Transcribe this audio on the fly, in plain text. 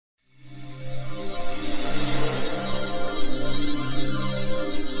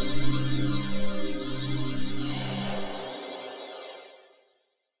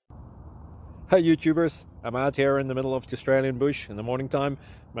Hey YouTubers, I'm out here in the middle of the Australian bush in the morning time.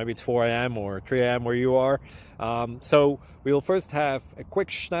 Maybe it's 4 a.m. or 3 a.m. where you are. So we'll first have a quick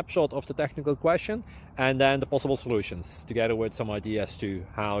snapshot of the technical question and then the possible solutions, together with some ideas to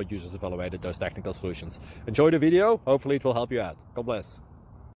how users evaluated those technical solutions. Enjoy the video, hopefully it will help you out. God bless.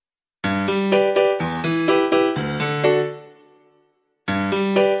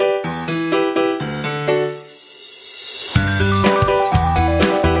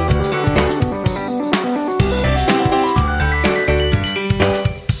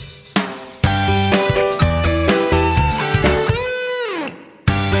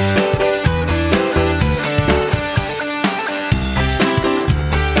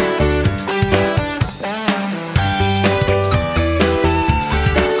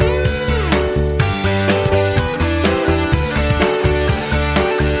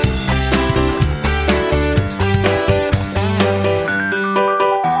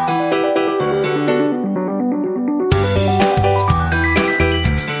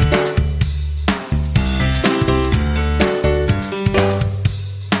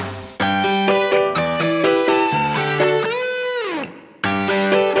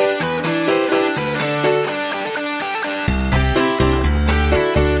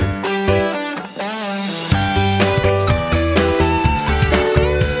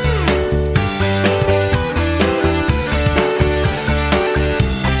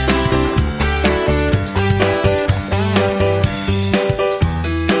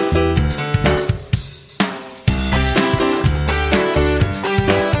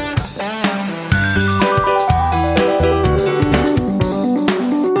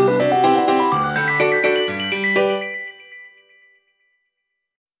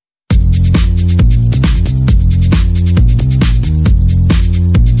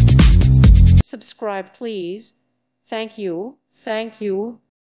 Subscribe, please. Thank you. Thank you.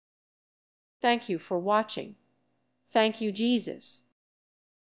 Thank you for watching. Thank you, Jesus.